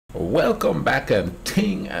Welcome back and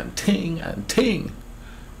ting and ting and ting.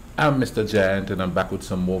 I'm Mr. Giant and I'm back with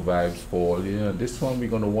some more vibes for all you. And this one we're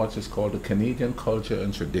gonna watch is called the Canadian Culture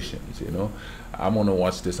and Traditions. I'm gonna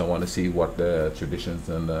watch this. I want to see what the traditions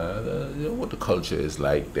and what the culture is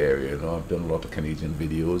like there. I've done a lot of Canadian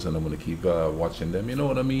videos and I'm gonna keep watching them. You know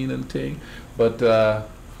what I mean and ting. But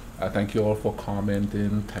I thank you all for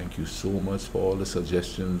commenting. Thank you so much for all the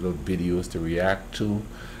suggestions of videos to react to.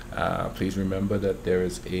 Please remember that there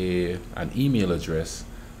is an email address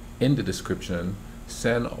in the description.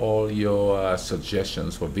 Send all your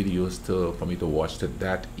suggestions for videos for me to watch to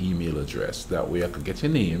that email address. That way I could get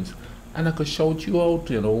your names and I could shout you out,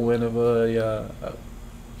 whenever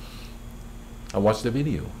I watch the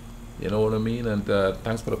video. You know what I mean? And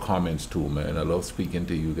thanks for the comments too, man. I love speaking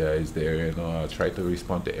to you guys there. I try to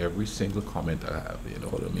respond to every single comment I have, you know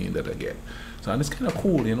what I mean, that I get. So, and it's kind of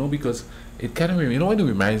cool, because it kind of, you know what it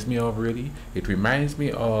reminds me of, really? It reminds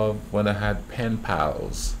me of when I had pen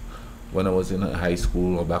pals when I was in high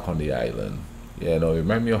school or back on the island. It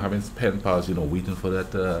reminds me of having pen pals, waiting for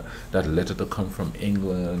that letter to come from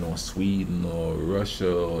England or Sweden or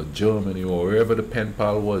Russia or Germany or wherever the pen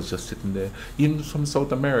pal was, just sitting there. Even from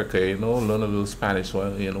South America, learn a little Spanish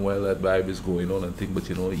while that vibe is going on and thing, but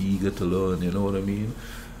eager to learn, you know what I mean?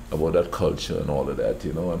 About that culture and all of that,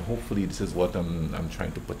 and hopefully this is what I'm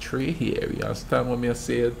trying to portray here. You understand what me I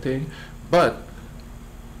say a thing? But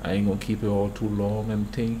I ain't gonna keep it all too long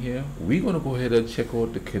and thing here. We're gonna go ahead and check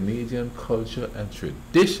out the Canadian culture and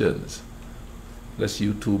traditions. Let's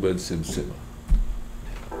YouTube and sim.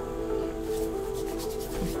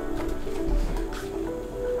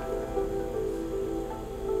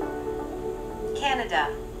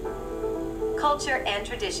 Canada. Culture and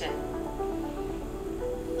tradition.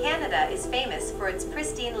 Canada is famous for its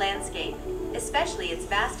pristine landscape, especially its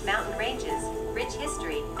vast mountain ranges, rich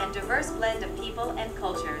history, and diverse blend of people and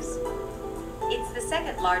cultures. It's the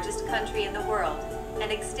second largest country in the world,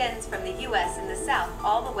 and extends from the US in the south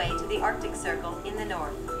all the way to the Arctic Circle in the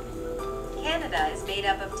north. Canada is made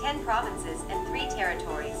up of 10 provinces and 3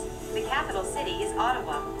 territories. The capital city is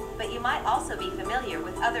Ottawa, but you might also be familiar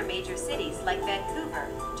with other major cities like Vancouver,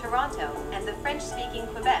 Toronto, and the French-speaking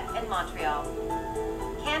Quebec and Montreal.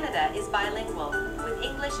 Canada is bilingual, with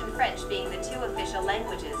English and French being the 2 official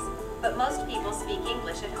languages, but most people speak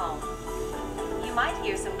English at home. You might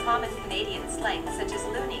hear some common Canadian slang such as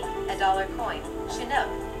loonie, a dollar coin, Chinook,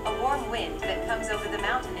 a warm wind that comes over the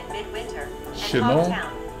mountain in midwinter, and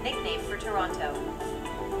hometown, nickname for Toronto.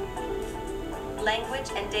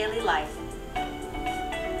 Language and daily life.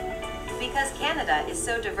 Because Canada is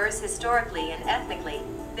so diverse historically and ethnically,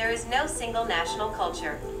 there is no single national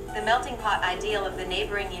culture. The melting pot ideal of the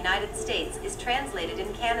neighboring United States is translated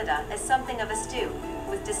in Canada as something of a stew,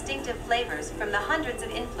 with distinctive flavors from the hundreds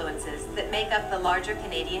of influences that make up the larger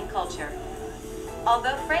Canadian culture.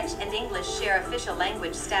 Although French and English share official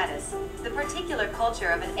language status, the particular culture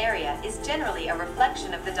of an area is generally a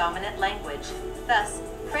reflection of the dominant language. Thus,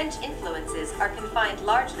 French influences are confined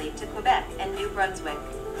largely to Quebec and New Brunswick.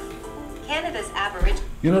 Canada's Aboriginal...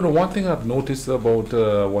 The one thing I've noticed about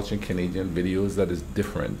watching Canadian videos that is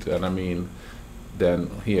different, and I mean,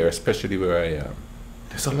 than here, especially where I am,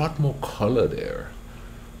 there's a lot more color there.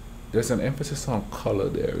 There's an emphasis on color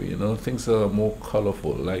there, things are more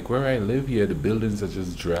colorful. Like where I live here, the buildings are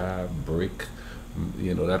just drab, brick,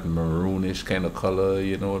 that maroonish kind of color,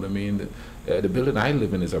 you know what I mean? The building I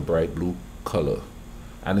live in is a bright blue color,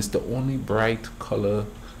 and it's the only bright color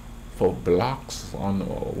for blocks on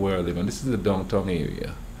where I live, and this is the downtown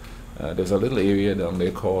area. There's a little area down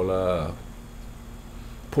there called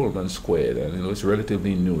Pullman Square, and it's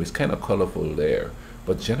relatively new. It's kind of colorful there,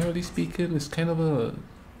 but generally speaking, it's kind of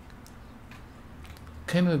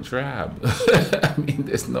drab. I mean,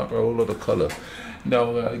 there's not a whole lot of color.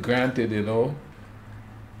 Now, granted,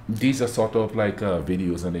 these are sort of like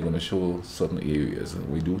videos, and they're going to show certain areas.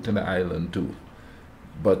 We do it in the island too.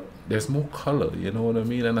 But there's more color, you know what I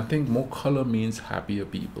mean? And I think more color means happier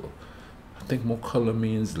people. I think more color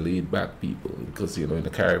means laid back people, because in the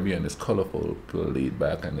Caribbean it's colorful, people are laid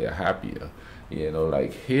back and they're happier.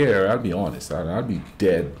 Like here, I'll be honest, I'll be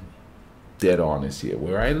dead honest here.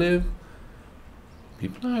 Where I live,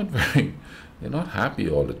 people aren't they're not happy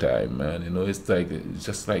all the time, man. It's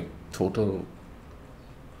just like total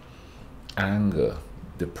anger,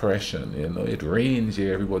 depression. It rains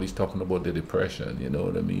here, everybody's talking about the depression, you know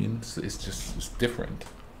what I mean? It's different.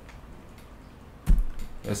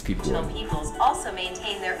 Let's keep going. Regional peoples also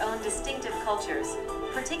maintain their own distinctive cultures,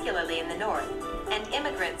 particularly in the north, and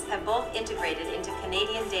immigrants have both integrated into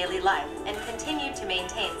Canadian daily life and continue to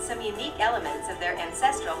maintain some unique elements of their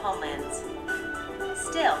ancestral homelands.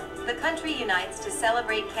 Still, the country unites to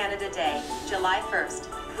celebrate Canada Day, July 1st,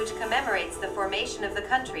 which commemorates the formation of the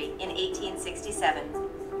country in 1867.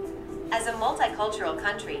 As a multicultural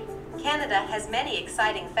country, Canada has many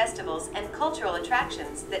exciting festivals and cultural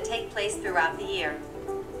attractions that take place throughout the year.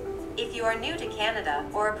 If you are new to Canada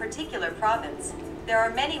or a particular province, there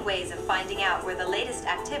are many ways of finding out where the latest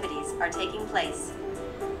activities are taking place.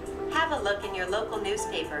 Have a look in your local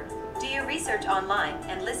newspaper, do your research online,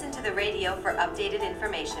 and listen to the radio for updated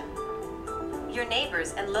information. Your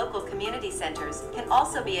neighbors and local community centers can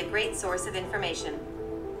also be a great source of information.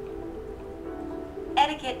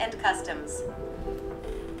 Etiquette and customs.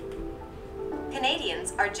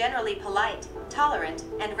 Canadians are generally polite, tolerant,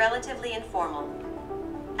 and relatively informal.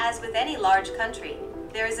 As with any large country,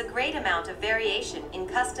 there is a great amount of variation in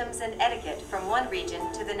customs and etiquette from one region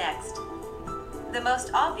to the next. The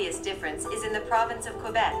most obvious difference is in the province of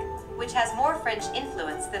Quebec, which has more French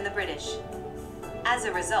influence than the British. As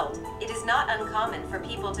a result, it is not uncommon for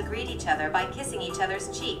people to greet each other by kissing each other's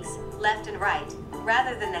cheeks, left and right,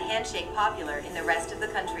 rather than the handshake popular in the rest of the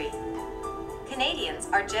country. Canadians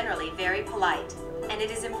are generally very polite, and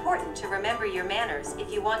it is important to remember your manners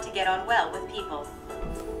if you want to get on well with people.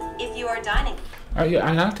 If you are dining... Yeah,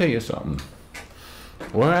 and I'll tell you something.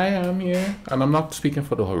 Where I am here, and I'm not speaking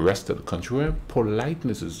for the whole rest of the country, where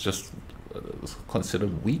politeness is just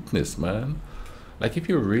considered weakness, man. Like if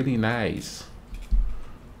you're really nice,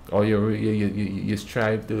 or you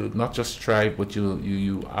strive to, not just strive, but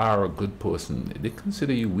you are a good person, they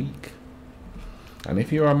consider you weak. And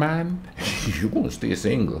if you're a man, you're gonna stay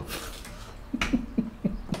single.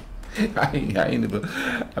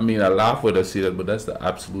 I mean, I laugh when I say that, but that's the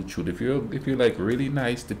absolute truth. If you're like really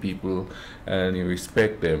nice to people and you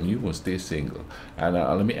respect them, you will stay single. And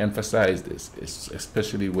let me emphasize this,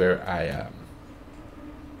 especially where I am.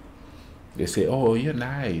 They say, "Oh, you're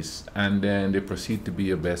nice," and then they proceed to be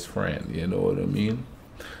your best friend. You know what I mean?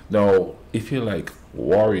 Now, if you're like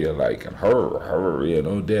warrior, like her, you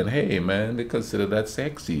know, then hey, man, they consider that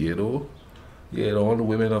sexy. You know. Yeah, all the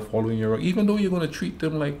women are following you around, even though you're going to treat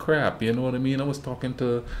them like crap, you know what I mean? I was talking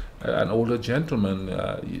to an older gentleman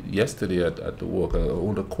yesterday at the work, an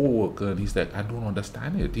older co-worker, and he's like, I don't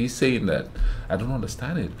understand it. He's saying that, I don't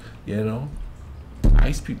understand it, you know?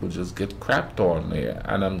 Nice people just get crapped on there,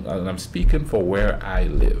 and I'm speaking for where I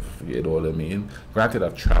live, you know what I mean? Granted,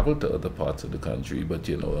 I've traveled to other parts of the country, but,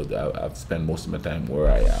 you know, I've spent most of my time where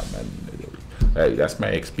I am, and that's my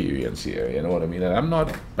experience here, you know what I mean? And I'm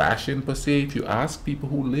not bashing per se. If you ask people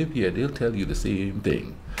who live here, they'll tell you the same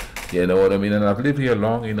thing, you know what I mean? And I've lived here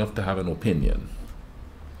long enough to have an opinion.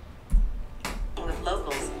 With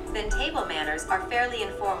locals, then table manners are fairly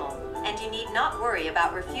informal, and you need not worry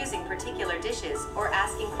about refusing particular dishes or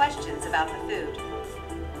asking questions about the food.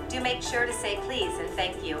 Do make sure to say please and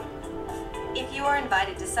thank you. If you are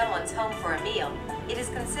invited to someone's home for a meal, it is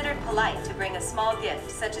considered polite to bring a small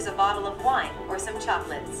gift such as a bottle of wine or some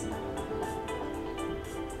chocolates.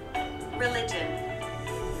 Religion.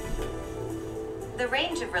 The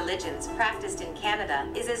range of religions practiced in Canada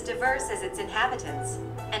is as diverse as its inhabitants,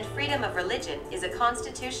 and freedom of religion is a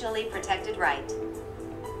constitutionally protected right.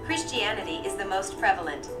 Christianity is the most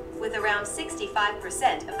prevalent, with around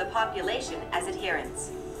 65% of the population as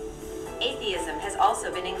adherents. Atheism has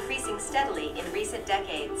also been increasing steadily in recent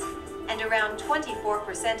decades, and around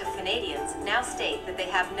 24% of Canadians now state that they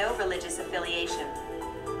have no religious affiliation.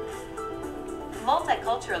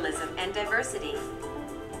 Multiculturalism and diversity.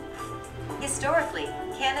 Historically,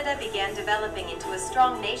 Canada began developing into a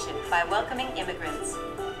strong nation by welcoming immigrants.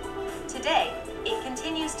 Today, it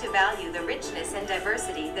continues to value the richness and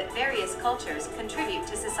diversity that various cultures contribute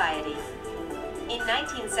to society. In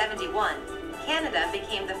 1971, Canada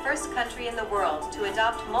became the first country in the world to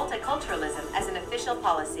adopt multiculturalism as an official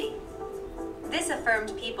policy. This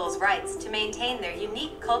affirmed people's rights to maintain their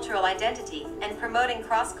unique cultural identity and promoting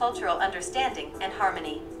cross-cultural understanding and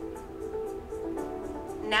harmony.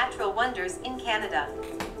 Natural wonders in Canada.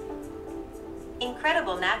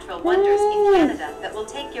 Incredible natural wonders in Canada that will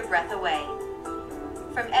take your breath away.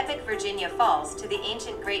 From epic Virginia Falls to the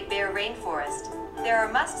ancient Great Bear Rainforest, there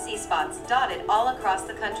are must-see spots dotted all across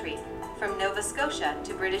the country, from Nova Scotia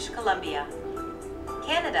to British Columbia.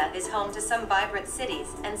 Canada is home to some vibrant cities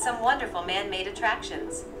and some wonderful man-made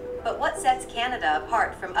attractions. But what sets Canada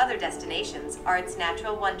apart from other destinations are its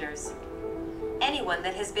natural wonders. Anyone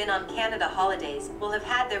that has been on Canada holidays will have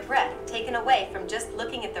had their breath taken away from just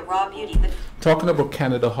looking at the raw beauty. Talking about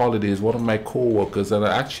Canada holidays, one of my co-workers, and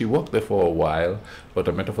I actually worked there for a while, but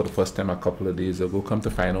I met her for the first time a couple of days ago, come to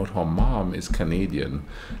find out her mom is Canadian.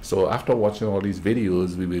 So after watching all these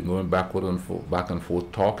videos, we've been going back and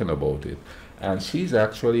forth talking about it. and she's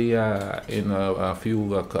actually in a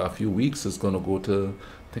few weeks is going to go to,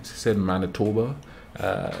 I think she said Manitoba.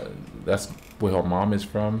 That's where her mom is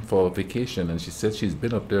from for vacation, and she said she's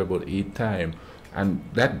been up there about 8 times. And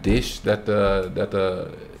that dish that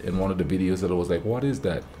in one of the videos that I was like, what is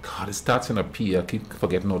that? God, it starts in a P. I keep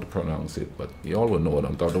forgetting how to pronounce it, but you all will know what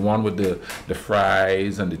I'm talking. The one with the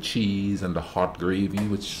fries and the cheese and the hot gravy,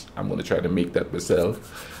 which I'm gonna try to make that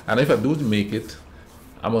myself. And if I do make it,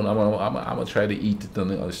 I'm gonna try to eat it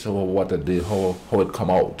and show what I did, how it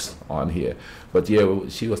come out on here. But yeah,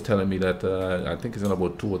 she was telling me that I think it's in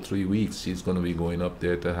about 2 or 3 weeks she's gonna be going up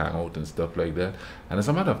there to hang out and stuff like that. And as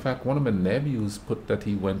a matter of fact, one of my nephews put that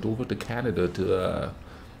he went over to Canada to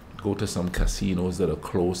go to some casinos that are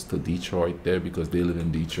close to Detroit there because they live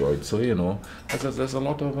in Detroit. So you know, there's a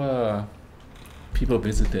lot of people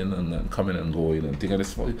visiting and coming and going and things.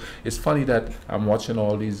 And it's funny that I'm watching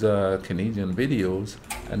all these Canadian videos,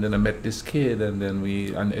 and then I met this kid, and then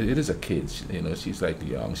it is a kid, you know, she's like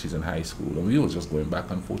young, she's in high school, and we were just going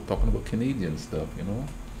back and forth talking about Canadian stuff, you know.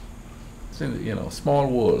 It's in, you know, small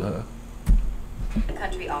world, huh? The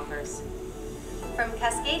country offers. From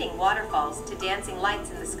cascading waterfalls to dancing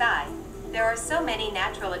lights in the sky, there are so many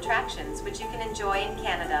natural attractions which you can enjoy in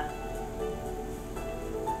Canada.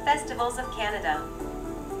 Festivals of Canada.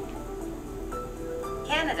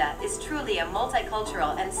 Canada is truly a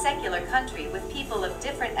multicultural and secular country with people of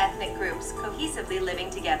different ethnic groups cohesively living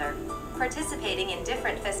together, participating in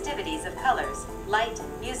different festivities of colors, light,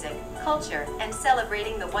 music, culture, and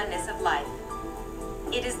celebrating the oneness of life.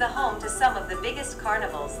 It is the home to some of the biggest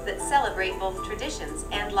carnivals that celebrate both traditions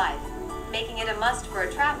and life, making it a must for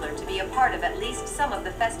a traveler to be a part of at least some of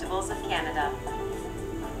the festivals of Canada.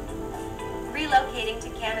 Relocating to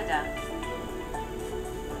Canada.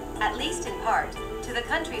 At least in part, to the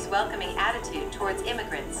country's welcoming attitude towards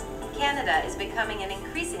immigrants, Canada is becoming an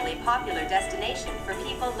increasingly popular destination for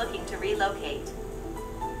people looking to relocate.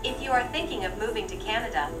 If you are thinking of moving to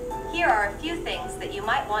Canada, here are a few things that you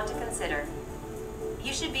might want to consider.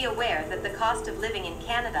 You should be aware that the cost of living in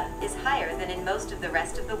Canada is higher than in most of the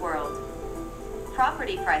rest of the world.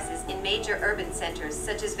 Property prices in major urban centers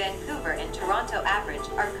such as Vancouver and Toronto average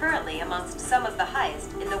are currently amongst some of the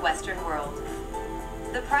highest in the Western world.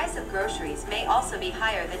 The price of groceries may also be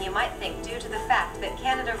higher than you might think due to the fact that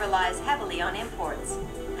Canada relies heavily on imports,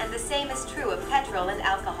 and the same is true of petrol and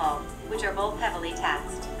alcohol, which are both heavily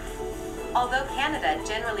taxed. Although Canada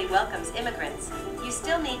generally welcomes immigrants, you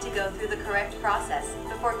still need to go through the correct process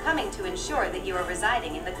before coming to ensure that you are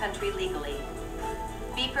residing in the country legally.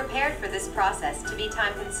 Be prepared for this process to be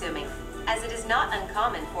time-consuming, as it is not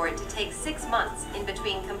uncommon for it to take 6 months in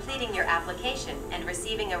between completing your application and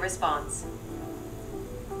receiving a response.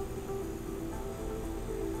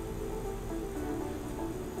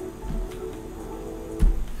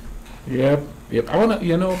 Yep. I wanna,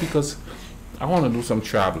 you know, because I wanna do some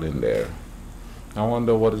traveling there. I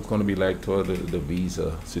wonder what it's gonna be like to the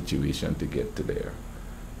visa situation to get to there.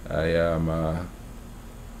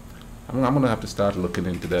 I'm gonna have to start looking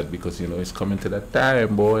into that because, you know, it's coming to that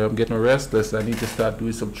time, boy. I'm getting restless. I need to start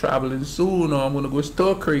doing some traveling soon, or I'm gonna go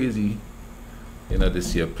stir crazy. You know,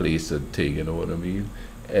 this here place and thing. You know what I mean?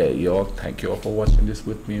 Hey, y'all, thank you all for watching this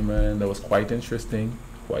with me, man. That was quite interesting,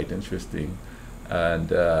 quite interesting.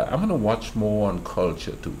 And I'm gonna watch more on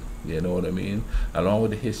culture too. You know what I mean? Along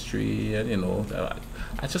with the history, and you know,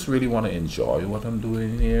 I just really want to enjoy what I'm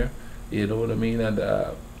doing here. You know what I mean? And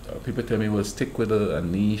people tell me, well, stick with a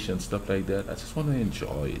niche and stuff like that. I just want to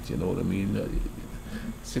enjoy it, you know what I mean?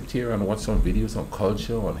 Sit here and watch some videos on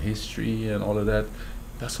culture, on history, and all of that.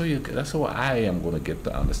 That's how I am going to get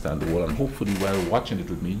to understand the world. And hopefully, while watching it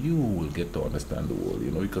with me, you will get to understand the world,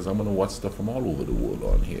 you know, because I'm going to watch stuff from all over the world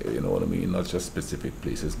on here, you know what I mean? Not just specific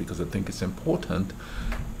places, because I think it's important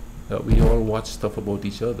that we all watch stuff about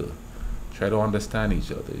each other. Try to understand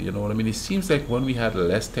each other, you know what I mean? It seems like when we had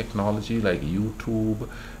less technology, like YouTube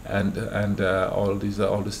and all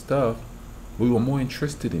this stuff, we were more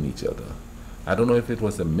interested in each other. I don't know if it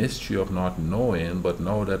was the mystery of not knowing, but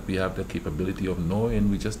now that we have the capability of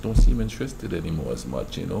knowing, we just don't seem interested anymore as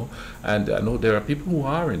much, you know. And I know there are people who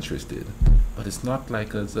are interested, but it's not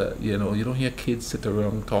like as you know, you don't hear kids sit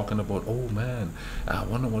around talking about, oh man, I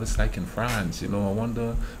wonder what it's like in France, you know, I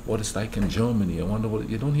wonder what it's like in Germany, I wonder what,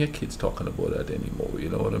 you don't hear kids talking about that anymore, you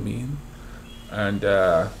know what I mean? And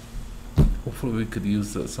hopefully we could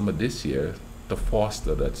use some of this year to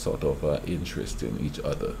foster that sort of interest in each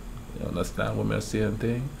other. You understand what I'm saying?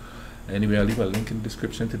 Thing. Anyway, I'll leave a link in the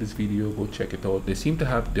description to this video. Go check it out. They seem to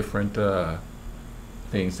have different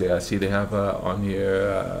things there. I see they have on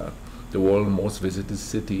here the world's most visited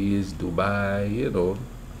cities, Dubai, you know,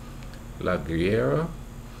 La Guerra,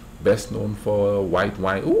 best known for white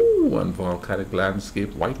wine, ooh, and volcanic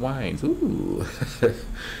landscape, white wines, ooh.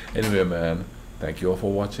 Anyway, man, thank you all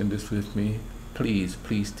for watching this with me. Please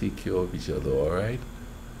take care of each other, all right?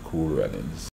 Cool runnings.